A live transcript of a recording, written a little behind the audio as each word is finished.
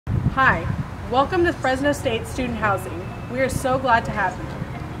Hi, welcome to Fresno State Student Housing. We are so glad to have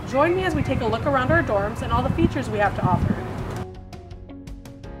you. Join me as we take a look around our dorms and all the features we have to offer.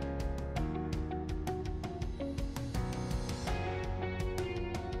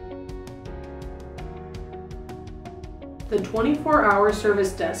 The 24-hour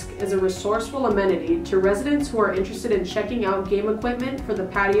service desk is a resourceful amenity to residents who are interested in checking out game equipment for the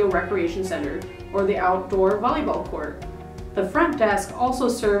patio recreation center or the outdoor volleyball court. The front desk also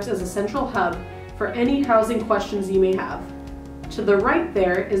serves as a central hub for any housing questions you may have. To the right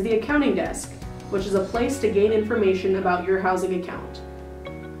there is the accounting desk, which is a place to gain information about your housing account.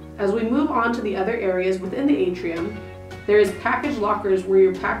 As we move on to the other areas within the atrium, there is package lockers where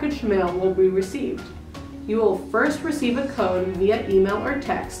your packaged mail will be received. You will first receive a code via email or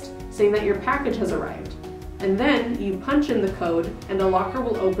text saying that your package has arrived, and then you punch in the code and a locker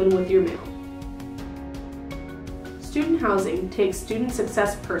will open with your mail. Student housing takes student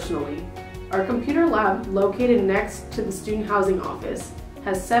success personally. Our computer lab, located next to the student housing office,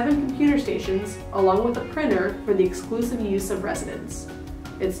 has 7 computer stations along with a printer for the exclusive use of residents.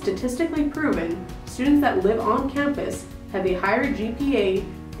 It's statistically proven students that live on campus have a higher GPA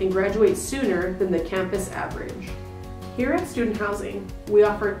and graduate sooner than the campus average. Here at Student Housing, we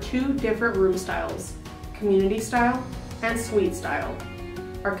offer 2 different room styles, community style and suite style.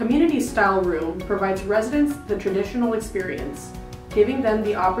 Our community style room provides residents the traditional experience, giving them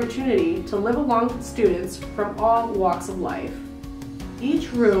the opportunity to live along with students from all walks of life.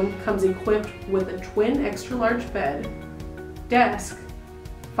 Each room comes equipped with a twin extra-large bed, desk,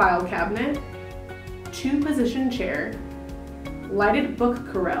 file cabinet, 2-position chair, lighted book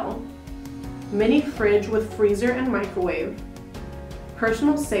corral, mini fridge with freezer and microwave,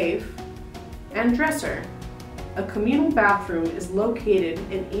 personal safe, and dresser. A communal bathroom is located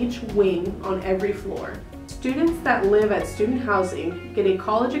in each wing on every floor. Students that live at student housing get a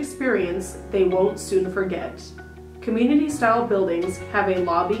college experience they won't soon forget. Community-style buildings have a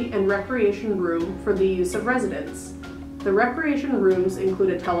lobby and recreation room for the use of residents. The recreation rooms include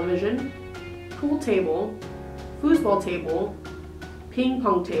a television, pool table, foosball table, ping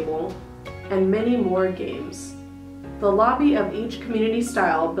pong table, and many more games. The lobby of each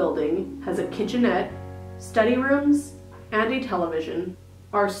community-style building has a kitchenette, study rooms, and a television.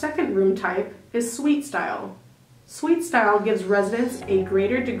 Our second room type is suite style. Suite style gives residents a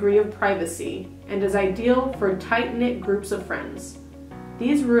greater degree of privacy and is ideal for tight-knit groups of friends.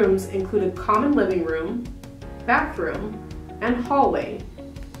 These rooms include a common living room, bathroom, and hallway,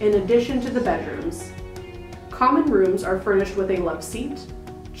 in addition to the bedrooms. Common rooms are furnished with a love seat,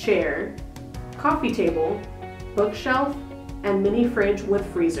 chair, coffee table, bookshelf, and mini fridge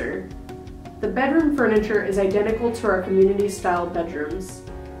with freezer. The bedroom furniture is identical to our community-style bedrooms.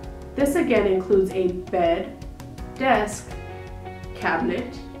 This again includes a bed, desk,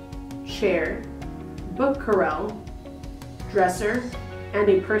 cabinet, chair, book corral, dresser, and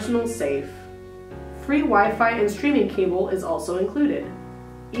a personal safe. Free Wi-Fi and streaming cable is also included.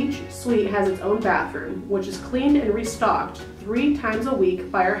 Each suite has its own bathroom, which is cleaned and restocked 3 times a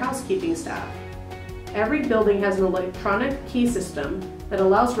week by our housekeeping staff. Every building has an electronic key system that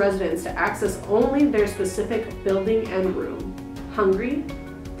allows residents to access only their specific building and room. Hungry?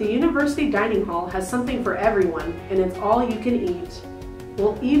 The university dining hall has something for everyone, and it's all you can eat.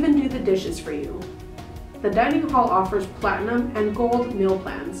 We'll even do the dishes for you. The dining hall offers platinum and gold meal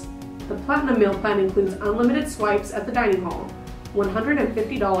plans. The platinum meal plan includes unlimited swipes at the dining hall,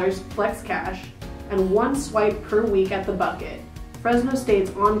 $150 flex cash, and 1 swipe per week at the Bucket, Fresno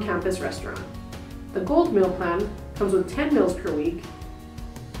State's on-campus restaurant. The Gold Meal Plan comes with 10 meals per week,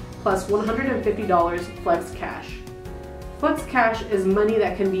 plus $150 flex cash. Flex cash is money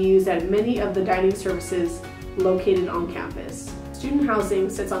that can be used at many of the dining services located on campus. Student housing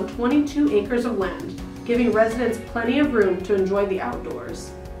sits on 22 acres of land, giving residents plenty of room to enjoy the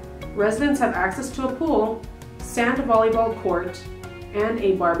outdoors. Residents have access to a pool, sand volleyball court, and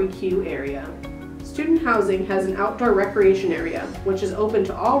a barbecue area. Student housing has an outdoor recreation area, which is open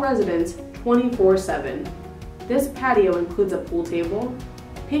to all residents 24/7. This patio includes a pool table,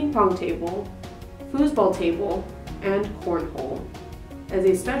 ping pong table, foosball table, and cornhole. As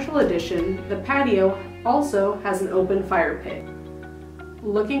a special addition, the patio also has an open fire pit.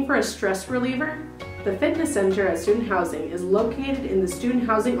 Looking for a stress reliever? The fitness center at Student Housing is located in the Student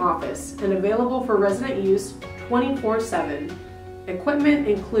Housing office and available for resident use 24/7. Equipment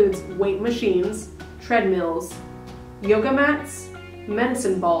includes weight machines, treadmills, yoga mats,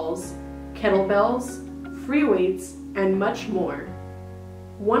 medicine balls, kettlebells, free weights, and much more.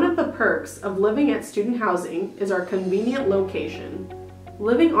 One of the perks of living at Student Housing is our convenient location.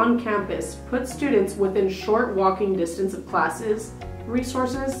 Living on campus puts students within short walking distance of classes,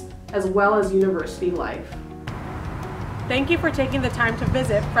 resources, as well as university life. Thank you for taking the time to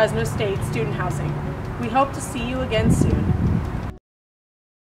visit Fresno State Student Housing. We hope to see you again soon.